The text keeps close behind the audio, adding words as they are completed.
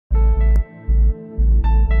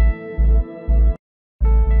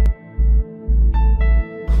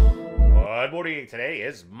Good morning. Today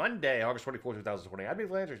is Monday, August 24th, 2020.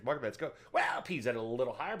 I'm Landry's market bets go. Well, P's at a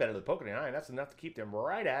little higher, better than poking the eye, and that's enough to keep them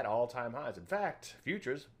right at all-time highs. In fact,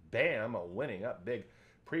 futures, bam, winning up big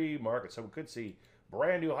pre-market. So we could see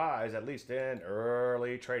brand new highs, at least in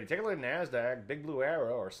early trading. Take a look at NASDAQ, big blue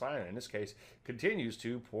arrow, or sign in this case, continues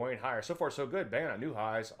to point higher. So far, so good. Banging out new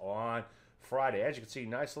highs on Friday. As you can see,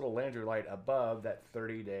 nice little Landry light above that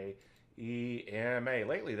 30-day EMA.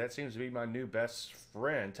 Lately, that seems to be my new best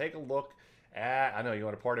friend. Take a look at, I know you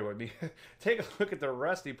want to party with me. Take a look at the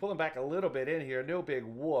Rusty, pulling back a little bit in here. No big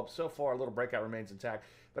whoop. So far, a little breakout remains intact.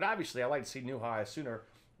 But obviously, I like to see new highs sooner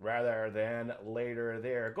rather than later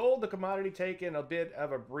there. Gold, the commodity, taking a bit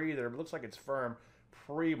of a breather. It looks like it's firm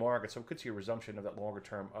pre-market. So we could see a resumption of that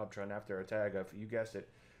longer-term uptrend after a tag of, you guessed it,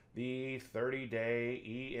 the 30-day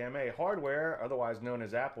EMA. Hardware, otherwise known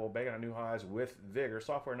as Apple, banging on new highs with vigor.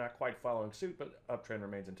 Software not quite following suit, but uptrend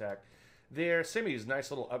remains intact. There, semis, nice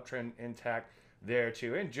little uptrend intact there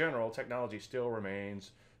too. In general, technology still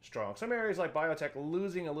remains strong. Some areas like biotech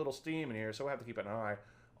losing a little steam in here, so we'll have to keep an eye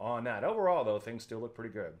on that. Overall, though, things still look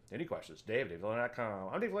pretty good. Any questions? Dave,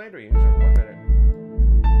 DaveLandry.com. I'm Dave Landry. Here's our 1 minute